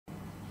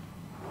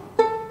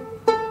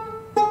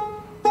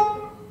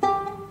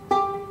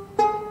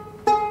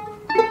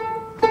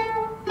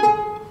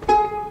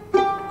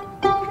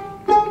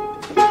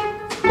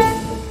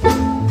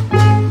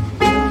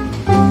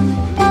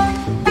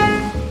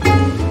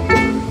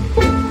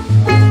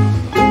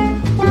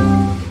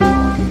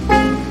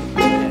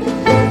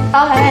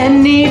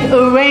and need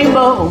a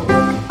rainbow.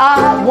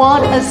 I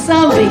want a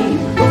sunbeam.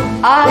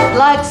 I'd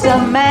like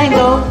some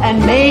mango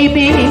and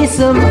maybe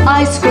some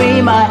ice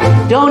cream. I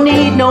don't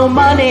need no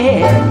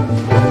money,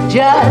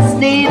 just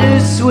need a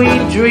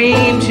sweet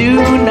dream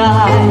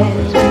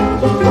tonight.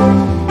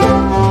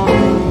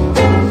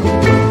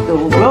 The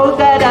road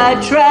that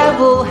I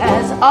travel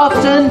has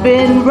often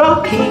been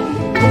rocky.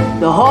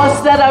 The horse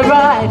that I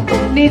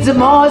ride needs a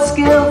more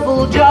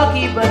skillful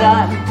jockey, but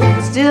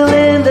I'm still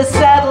in the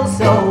saddle,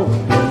 so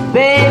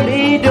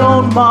baby,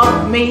 don't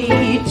mock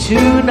me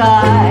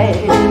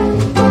tonight.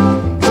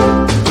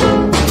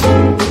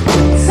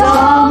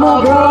 Some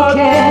are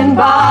broken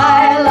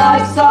by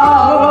life's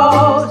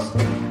sorrows,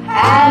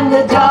 and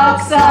the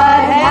dark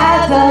side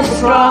has a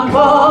strong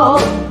pull.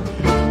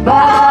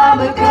 But I'm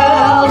a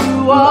girl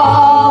who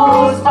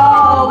almost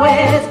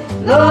always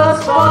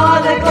looks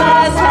for the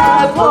glass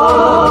half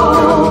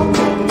full.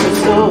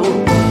 So,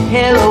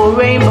 hello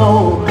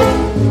rainbow,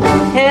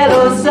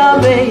 hello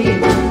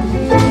sunbeam.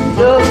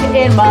 Look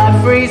in my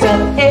freezer,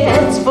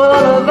 it's full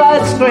of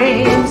ice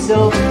cream.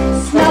 So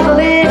snuggle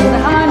in,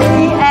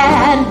 honey,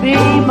 and be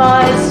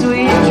my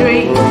sweet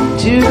dream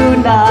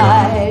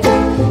tonight.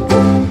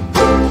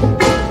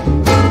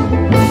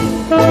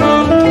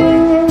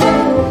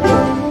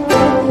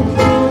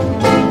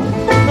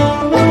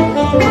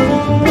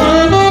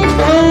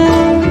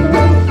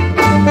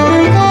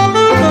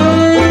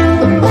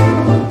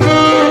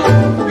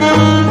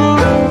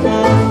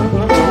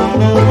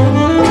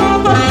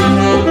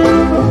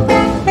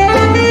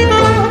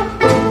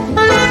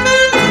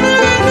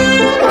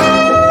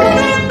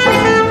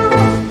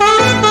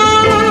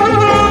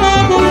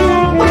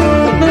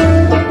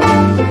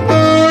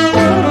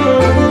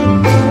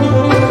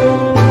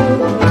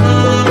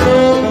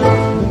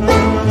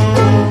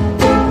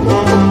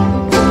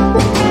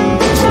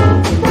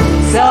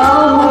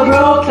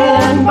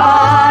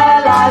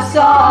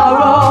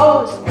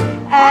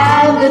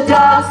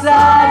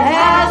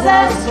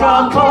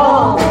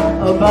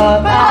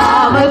 But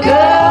I'm a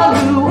girl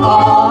who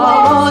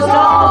almost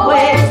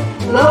always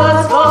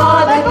looks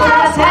for the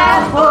glass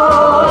half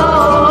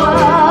full.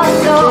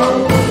 So,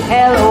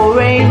 hello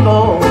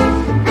rainbow,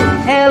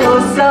 hello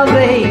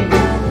sunbeam.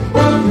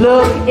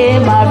 Look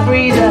in my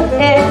freezer,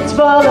 it's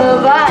full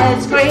of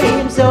ice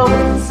cream. So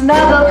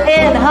snuggle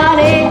in,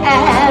 honey,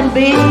 and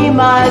be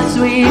my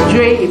sweet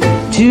dream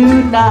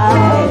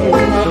tonight.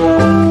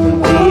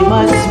 Be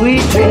my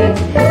sweet dream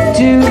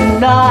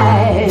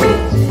tonight.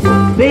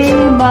 Be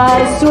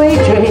my sweet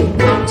dream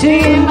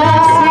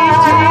tonight.